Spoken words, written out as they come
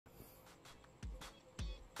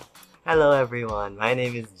Hello everyone, my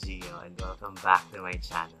name is Gio and welcome back to my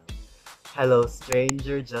channel. Hello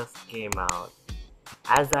Stranger just came out.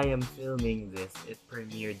 As I am filming this, it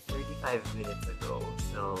premiered 35 minutes ago,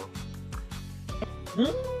 so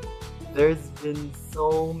there's been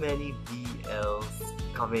so many BLs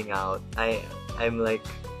coming out. I'm like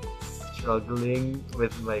struggling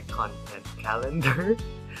with my content calendar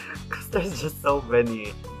because there's just so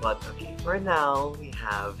many. But okay, for now we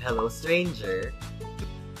have Hello Stranger.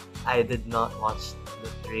 I did not watch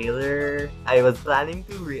the trailer. I was planning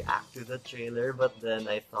to react to the trailer, but then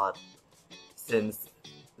I thought since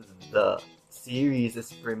the series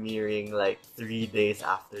is premiering like 3 days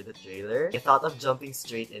after the trailer, I thought of jumping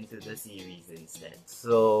straight into the series instead.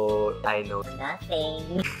 So I know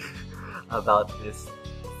nothing about this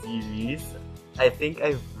series. I think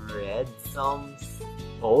I've read some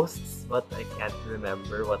posts, but I can't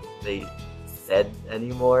remember what they said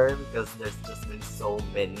anymore because there's just been so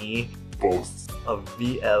many posts of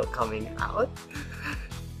BL coming out.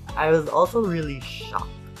 I was also really shocked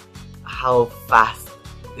how fast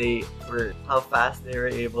they were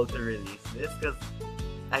able to release this, because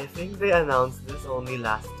I think they announced this only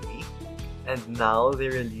last week and now they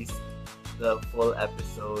released the full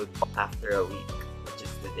episode after a week, which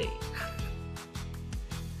is today.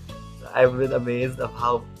 So I've been amazed of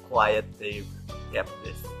how quiet they've kept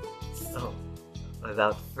this. So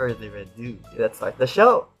without further ado, let's start the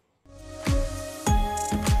show!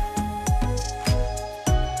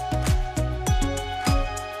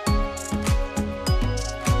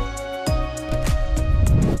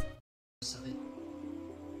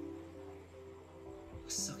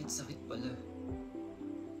 Sakit pala.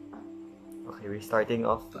 Okay, we're starting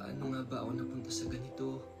off. Paano nga ba ako napunta sa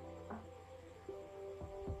ganito?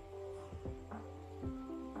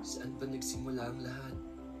 Saan ba nagsimula ang lahat?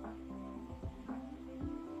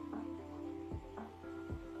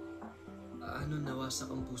 Paano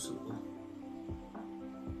nawasak ang puso ko?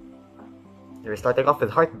 We're starting off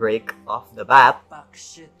with heartbreak off the bat. Fuck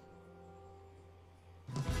shit.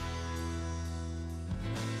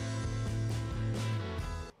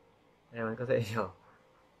 Ewan ko sa inyo.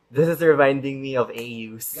 This is reminding me of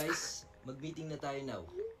AUs. Guys, mag-meeting na tayo now.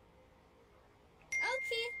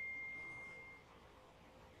 Okay.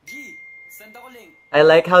 G, send ako link. I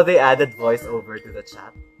like how they added voiceover to the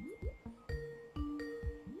chat.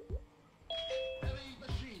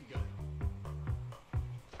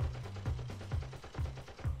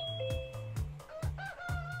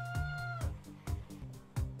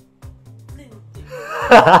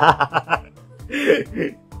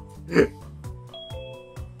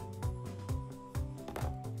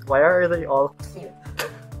 Why are they all cute?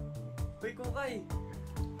 Hoy, Kukay!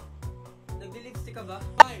 Nagdi-lipstick ka ba?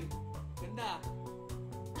 Ay! Ganda!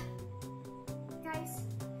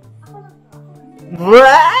 Guys, ako lang to.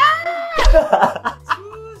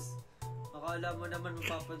 Sus! Akala mo naman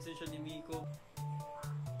mapapansin siya ni Miko.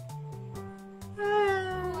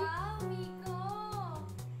 Wow, Miko!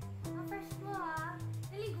 Ang fresh mo ah.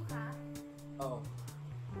 Naligo ka? Oo.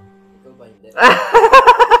 Ikaw ba hindi? Naligo.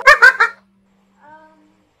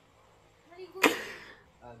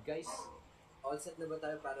 Guys, all set na ba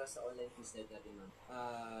tayo para sa online quiz night natin, ma'am?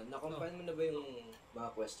 Na-combine mo na ba yung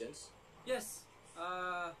mga questions? Yes.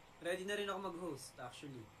 Ready na rin ako mag-host,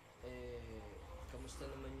 actually. Kamusta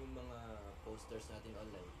naman yung mga posters natin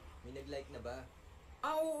online? May nag-like na ba?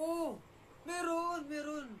 Oo!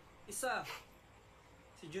 Meron! Isa.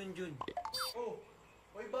 Si Junjun. Oh!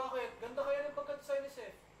 Uy, bakit? Ganda kaya ng pagka-design ni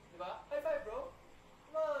Seth. Diba? High five, bro!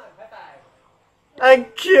 Come on! High five!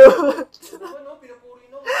 Ang cute! Ano no?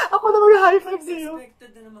 Pinapuri no? Ako na mag-high five sa'yo.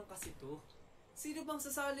 Expected na naman kasi to. Sino bang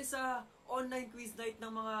sasali sa online quiz night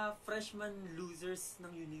ng mga freshman losers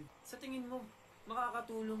ng uni? Sa tingin mo,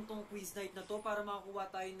 makakatulong tong quiz night na to para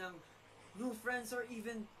makakuha tayo ng new friends or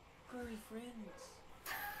even girlfriends?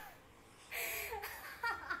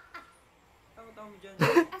 Tawa-tawa mo dyan.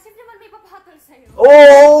 As if naman may papatol sa'yo.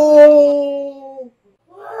 Oh!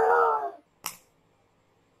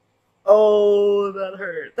 Oh, that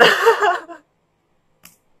hurt.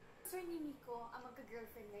 Sir ni Miko ang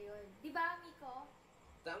magka-girlfriend ngayon. Di ba, Miko?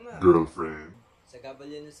 Tama! Girlfriend. Sa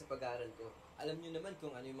gabalyan na sa pag-aaral ko, alam nyo naman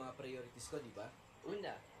kung ano yung mga priorities ko, di ba?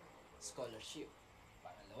 Una, scholarship.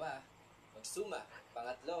 Pangalawa, magsuma.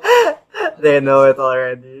 Pangatlo, They know it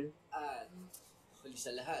already. at huli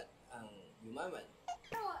sa lahat, ang yumaman.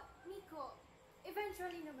 Pero, Miko,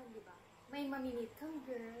 eventually naman, di ba? May mamimit kang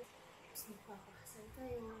girl. Tapos magpapakasal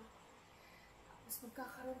kayo. Tapos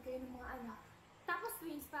magkakaroon kayo ng mga anak. Tapos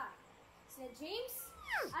twins pa. Sina James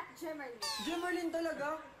at Jemerlin. Jemerlin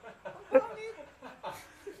talaga?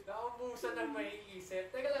 Naubusan ng may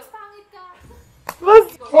isip. Teka lang. Mas pangit ka.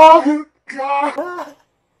 Mas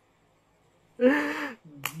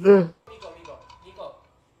Nico,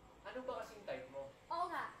 ano ba kasing type mo? Oo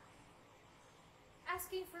nga.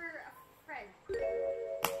 Asking for a friend.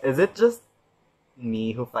 Is it just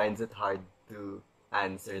me who finds it hard to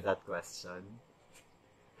answer that question?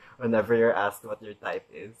 Whenever you're asked what your type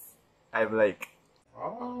is, I'm like,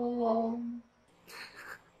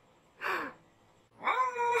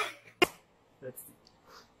 let's see.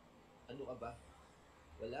 Ano ka ba?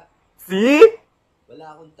 Wala. See? Wala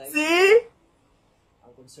akong type. See?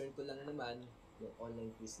 Ang concern ko lang naman, yung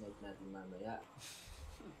online quiz night natin mamaya.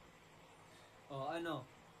 Oh, ano?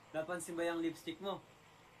 Napansin ba yung lipstick mo?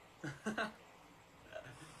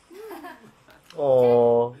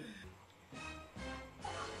 Oh.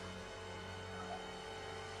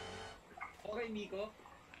 Okay, Miko.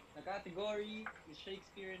 The category is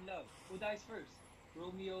Shakespeare in love. Who dies first?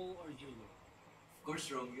 Romeo or Juliet? Of course,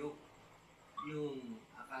 Romeo. Yung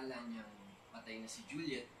akala niyang matay na si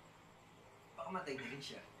Juliet, baka matay na rin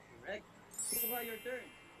siya. Correct. Miko, your turn.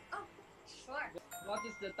 Oh, sure. What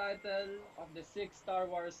is the title of the 6th Star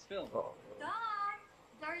Wars film? Oh. Done!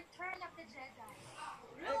 The Return of the Jedi.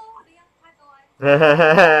 No, the young Padawan.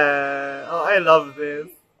 Oh, I love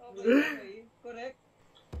this. Okay, correct.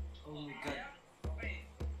 Oh my God.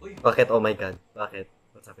 Uy, Bakit? Oh my god. Bakit?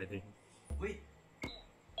 What's happening? wait.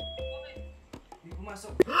 May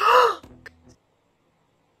pumasok.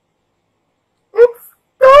 It's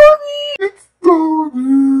Tony! It's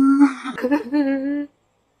Tony!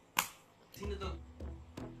 Sino to?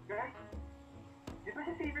 Guys, di ba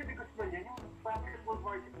si favorite Guzman yan? Yung basketball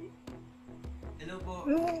varsity? Hello po.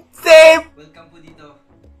 Same! Welcome po dito.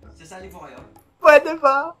 Sasali po kayo? Pwede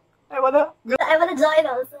ba? I wanna join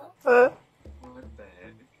also. What the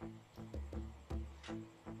heck?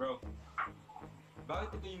 Bro, bakit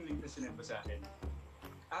ito yung link na sinend mo sa akin?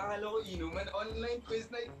 Akala ko inuman, online quiz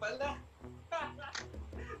night pala!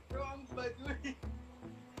 Bro, ang baduy!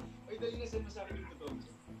 Ay, dali na send mo sa akin yung totoo.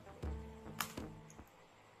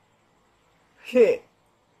 Hey.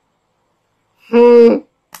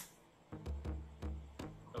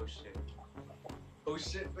 Oh shit. Oh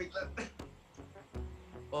shit, wait lang.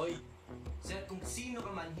 Oy, sir, kung sino ka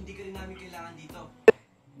man, hindi ka rin namin kailangan dito.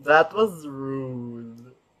 That was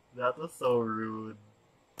rude. That was so rude.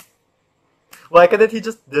 Why couldn't he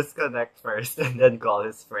just disconnect first and then call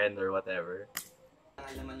his friend or whatever?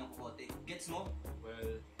 Ang laman ng kukote. Gets mo?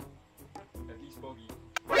 Well, at least pogi.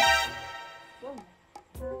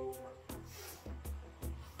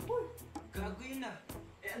 Gago yun na.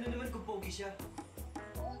 Eh ano naman kung pogi siya?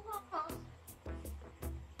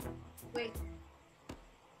 Wait.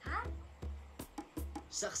 Ha?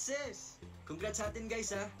 Success! Congrats sa atin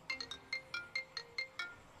guys ha.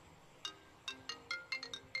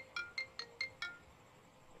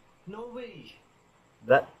 No way!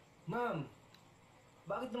 That Ma'am,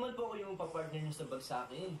 bakit naman po ako yung papartner niyo sa bag sa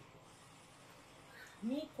akin?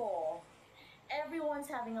 Miko, everyone's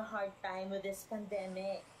having a hard time with this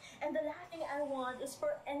pandemic. And the last thing I want is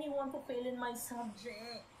for anyone to fail in my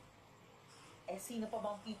subject. Eh, sino pa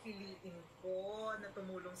bang pipiliin ko na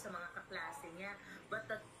tumulong sa mga kaklase niya? But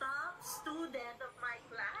the top student of my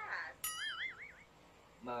class.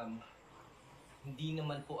 Ma'am, hindi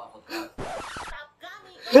naman po ako top. Top ka,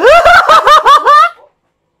 Miko!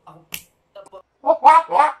 Ako, top po.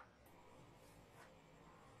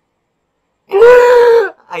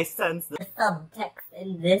 I sense the Subtext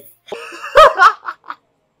in this.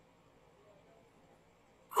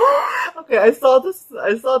 Okay, I saw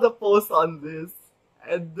the post on this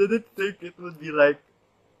and didn't think it would be like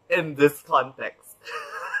in this context.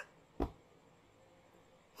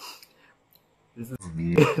 This is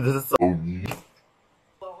me. This is so me.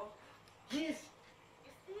 Yes!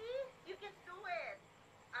 You see? You can do it.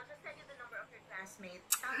 I'll just send you the number of your classmates.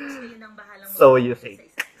 Tapos kayo nang bahalang So mag- you sa think.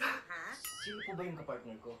 isa-isa, ha? Sino po ba yung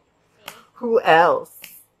kapartner ko? Who else?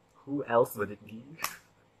 Who else would it be?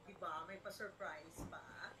 Diba? May pa-surprise pa.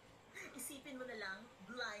 Isipin mo na lang,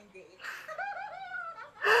 blind date.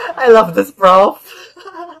 I love this prof.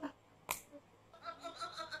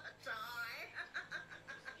 Char!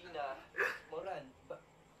 Ina, Moran,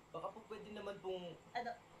 baka po pwede naman pong...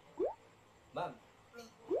 Ano? Ma'am.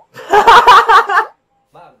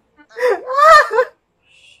 Ma'am.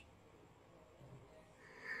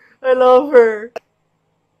 I love her.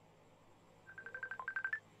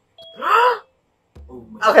 Oh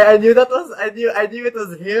my Okay, I knew it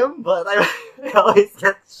was him, but I always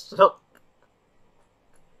get shocked.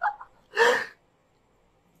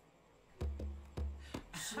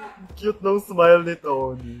 Cute nung smile ni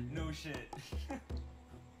Tony. No shit.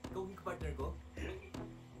 Ikaw yung kapartner ko?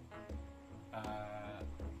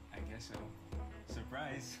 I guess so. Surprise.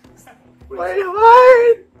 eyes. My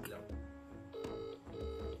heart!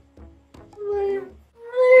 My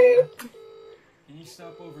heart! Can you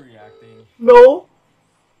stop overreacting? No!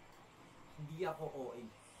 Hindi ako OA.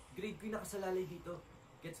 Grade ko yung nakasalalay dito.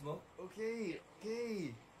 Gets mo? Okay.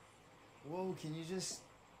 Whoa, can you just...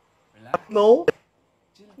 Relax. No?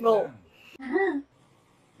 Chill ka No. lang.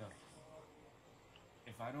 Look,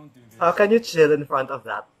 if I don't do this... How can you chill in front of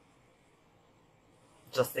that?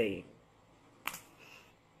 Just saying.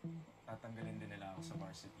 Tatanggalin din nila ako sa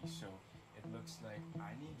varsity. So, it looks like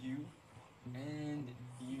I need you and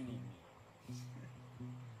you need me.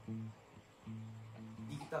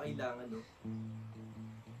 Hindi kita kailangan, no?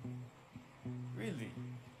 Really?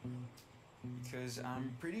 Because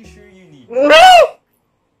I'm pretty sure you need me. No!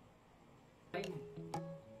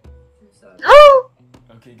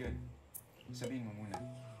 Okay, good. Sabihin mo muna.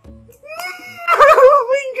 Oh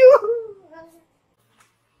my god!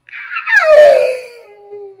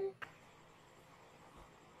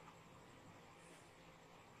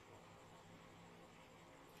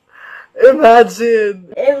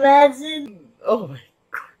 Imagine! Oh my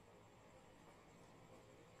god.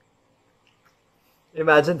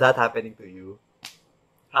 Imagine that happening to you.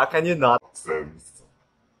 How can you not sense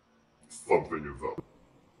something is up?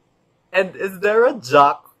 And is there a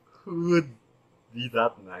jock who would be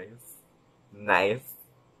that nice? Nice?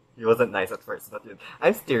 He wasn't nice at first, but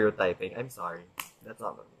I'm stereotyping. I'm sorry. That's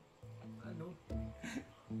not me. Ano?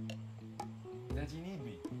 That you need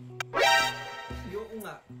me. Ayoko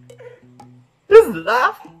nga. Just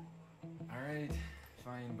laugh? Alright,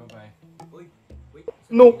 fine, bye-bye. Uy, wait.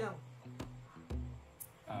 No. Lang.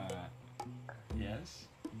 Yes?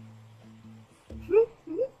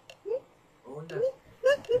 Oo na.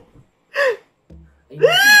 Ay,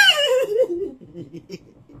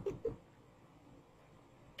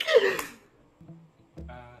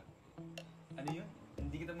 Ano yun?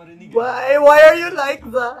 Hindi kita marinig. Why? Why are you like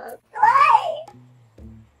that?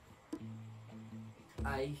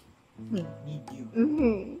 I need you.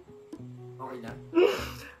 Okay na?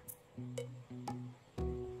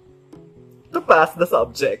 To pass the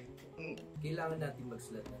subject. Kailangan natin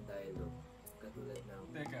magsulat ng dialogue. Katulad ng...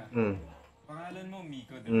 Teka, Mm. pangalan mo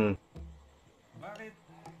Miko, di Mm. ba?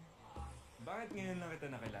 Bakit ngayon lang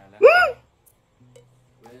kita nakilala? Well,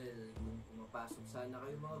 kung pumapasok sana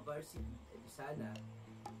kayo mga varsity, edi sana,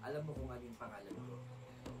 alam mo kung ano yung pangalan ko.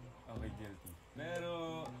 Okay, guilty.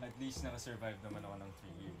 Pero at least nakasurvive naman ako ng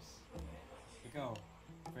 3 years. Ikaw,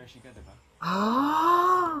 freshie ka, di ba?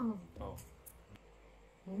 Ah! Oh.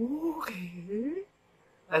 Okay.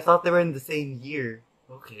 I thought they were in the same year.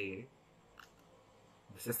 Okay.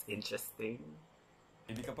 This is interesting.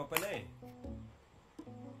 Hindi ka pa pala eh.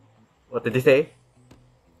 What did he say?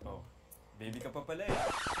 Oh, baby ka pa pala eh.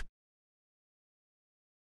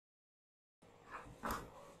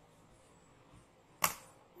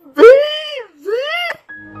 Baby!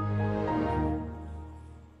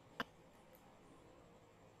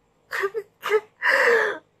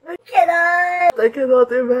 I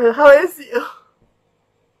cannot imagine. How is he?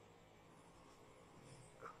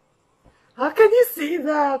 How can you say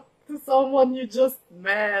that to someone you just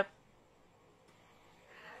met?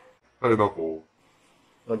 Ay, nako.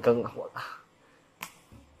 Wag kang...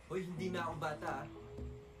 Hoy, hindi na ako bata, ah.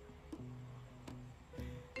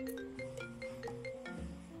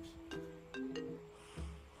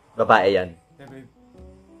 Babae yan. Hey, babe.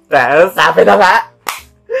 Sabi na nga!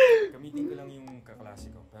 Gamitin ko lang yung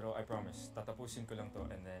kaklase ko. Pero I promise, tatapusin ko lang to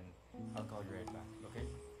and then I'll call you right back, okay?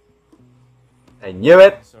 I knew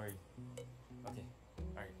it! Sorry. Okay,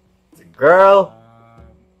 alright. It's a girl!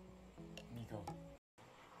 Nico.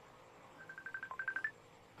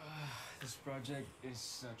 This project is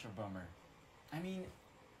such a bummer. I mean,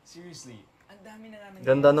 seriously, ang dami na namin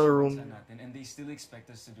Ganda ng room. natin and they still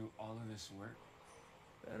expect us to do all of this work.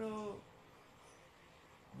 Pero,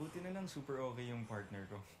 buti na lang super okay yung partner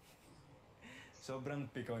ko. Sobrang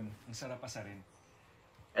pikon. Ang sarap asarin.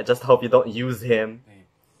 I just hope you don't use him. Babe,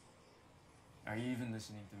 are you even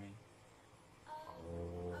listening to me?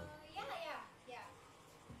 Yeah.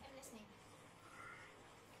 I'm listening.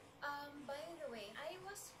 By the way, I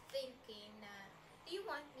was thinking na, do you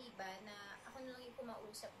want me ba na ako na lang yung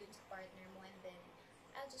kumausap dun sa partner mo and then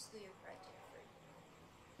I'll just do your project for you?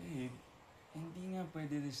 Babe, hindi nga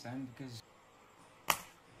pwede this time because...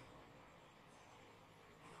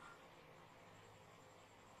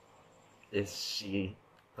 Is she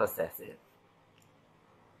possessive?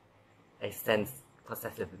 I sense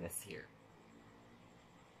possessiveness here.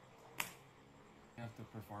 You have to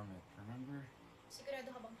perform it, remember?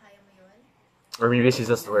 Sigurado ka bang kaya mo yun? Or maybe she's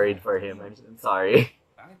just worried for him. I'm sorry.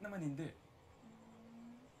 Bakit naman hindi?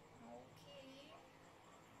 Okay.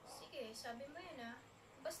 sabi mo yun ah.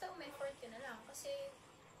 Basta umeffort ka na lang. Kasi,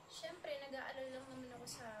 syempre, nag-aalala lang naman ako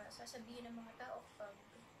sa sasabihin ng mga tao kapag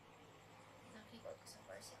nakikot ko sa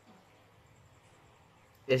varsity.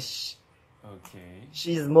 Okay.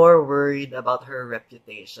 She's more worried about her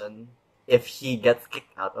reputation if he gets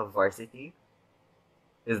kicked out of varsity?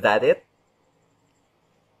 Is that it?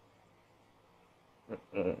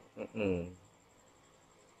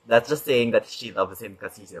 That's just saying that she loves him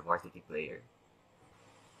because he's a varsity player.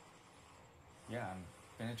 Yeah, I'm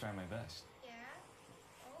gonna try my best. Yeah?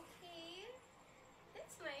 Okay.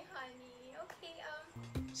 That's my honey. Okay,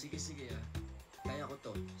 Sige ah. Kaya ko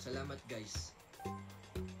to. Salamat guys.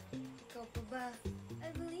 ikaw pa ba?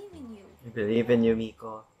 I believe in you. We believe in you,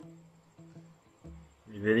 Miko.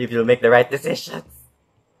 We believe you'll make the right decisions.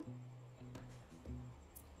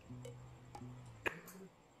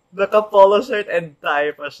 Naka-polo shirt and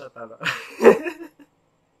tie pa siya talaga.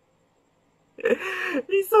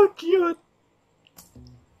 He's so cute.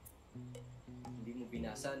 Hindi mo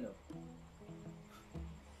binasa, no?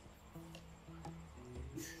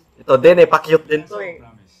 Ito din eh, pa-cute din to eh.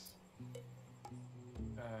 Promise.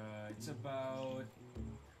 It's about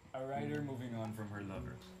a writer moving on from her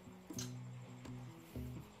lover.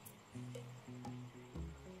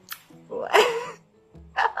 What?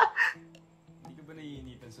 Hindi ka ba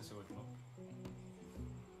naiinitan sa suot mo?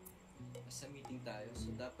 Sa meeting tayo, so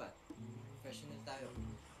dapat professional tayo.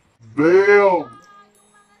 Damn!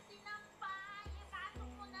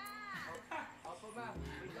 Opo ba?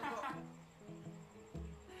 Wait lang po.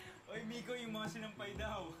 Oy, Miko, yung mga sinampay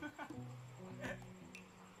daw.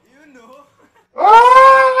 Yun, no?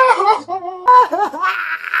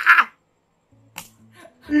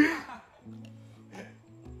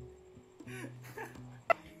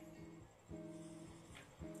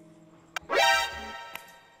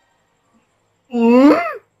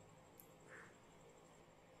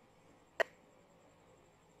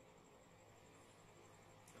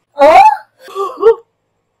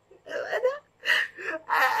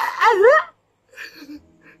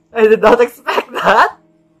 I did not expect that.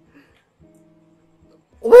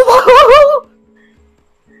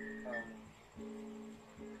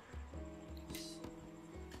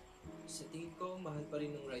 Sa tingin ko, mahal pa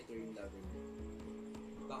rin ng writer yung lover mo.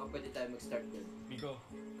 Baka pwede tayo mag-start doon. Miko,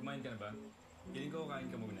 kumain ka na ba? Giling ko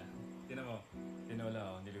kain ka muna. Tinan mo, tinola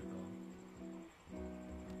ako, niluto ko.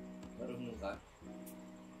 Marunong ka?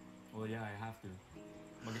 Well, yeah, I have to.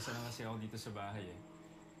 Mag-isa lang kasi ako dito sa bahay eh.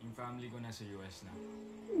 Yung family ko nasa US na.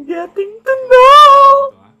 Getting to know.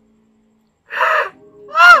 Ito, ha?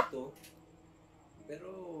 Ito. Pero,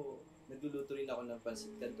 nagluluto rin ako ng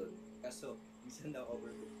pancit canton. Kaso, minsan na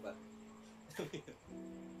overcook pa.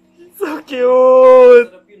 So cute.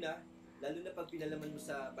 Sarap yun ah. Lalo na pag pinalaman mo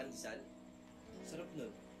sa pandesal. Sarap nun.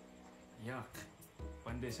 Yuck.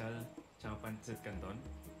 Pandesal, tsaka pancit canton.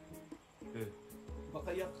 Good. Baka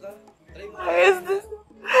yak ka. Try mo. Why is this?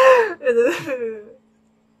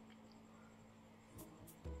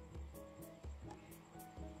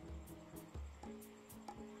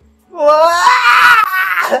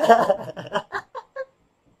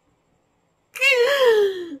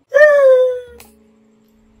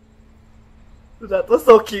 That was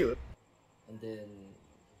so cute. And then,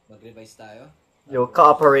 mag-revise tayo. Yo,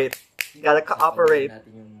 cooperate. You gotta cooperate.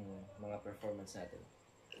 Natin yung mga performance natin.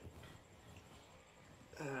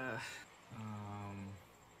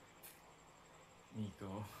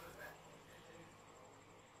 Miko.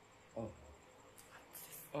 Oh.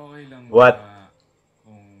 Okay lang What? ba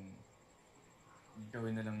kung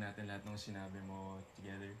gawin na lang natin lahat ng sinabi mo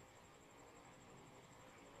together?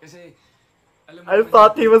 Kasi, alam mo I naman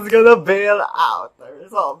thought na- he was gonna bail out or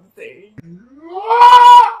something.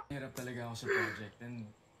 Hirap talaga ako sa project and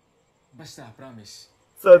basta, promise.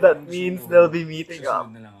 So that Kung means gusto mo, they'll be meeting up,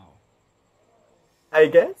 susunod na lang ako. I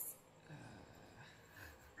guess?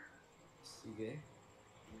 Sige.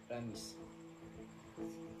 Promise.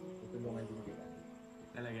 Tutulungan din kita.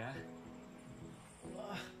 Talaga?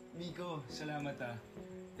 Miko, salamat ah.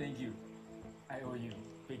 Thank you. I owe you.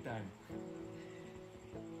 Big time.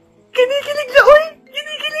 Kinikilig na, oy!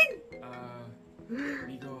 Kinikilig!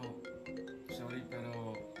 Miko, sorry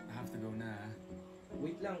pero I have to go na ah.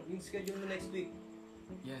 Wait lang, yung schedule mo next week.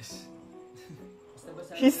 Yes. Basta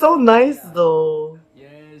basahin He's mo so yung nice ah. though.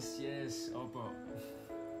 Yes. Opo.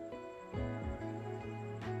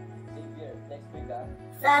 Xavier, next week ah.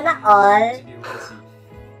 Sana all. Sige, we'll see.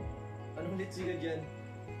 Anong litsi ka dyan?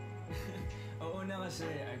 Oo na kasi,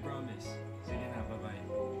 I promise. Sige na, bye-bye.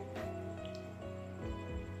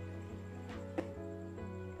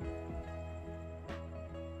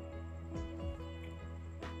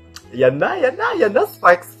 Yan na,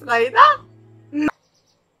 sparks fly na!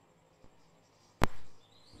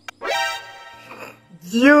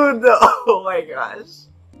 You know. Oh my gosh.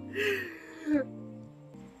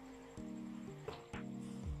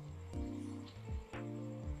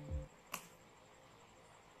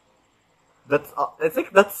 I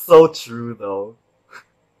think that's so true though.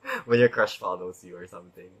 When your crush follows you or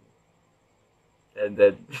something. And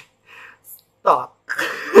then stalk.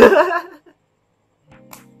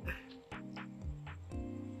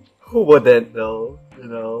 Who wouldn't though, you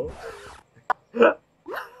know?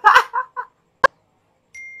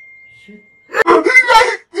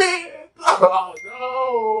 Oh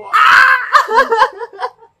no!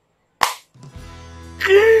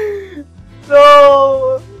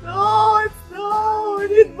 No! No! It's no! We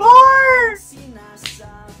need more!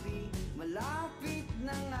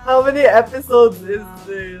 How many episodes is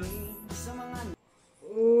this?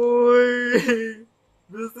 Oy,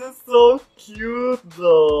 this is so cute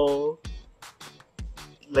though.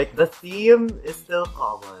 Like the theme is still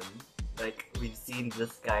common. Like we've seen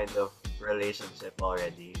this kind of relationship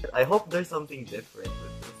already. I hope there's something different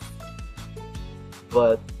with this.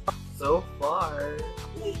 But so far,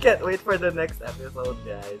 we can't wait for the next episode,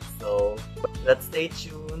 guys. So let's stay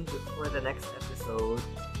tuned for the next episode.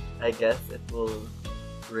 I guess it will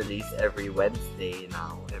release every Wednesday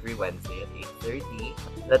now. Every Wednesday at 8:30.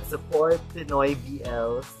 Let's support Pinoy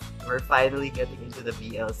BLs. We're finally getting into the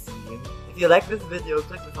BL scene. If you like this video,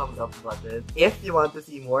 click the thumbs up button. If you want to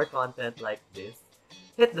see more content like this,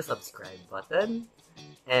 hit the subscribe button.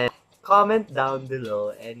 And comment down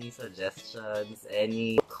below any suggestions,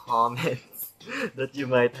 any comments that you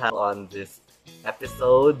might have on this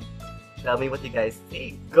episode. Tell me what you guys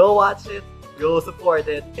think. Go watch it. Go support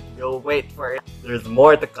it. Go wait for it. There's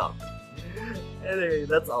more to come. Anyway,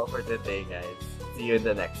 that's all for today, guys. See you in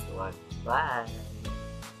the next one. Bye!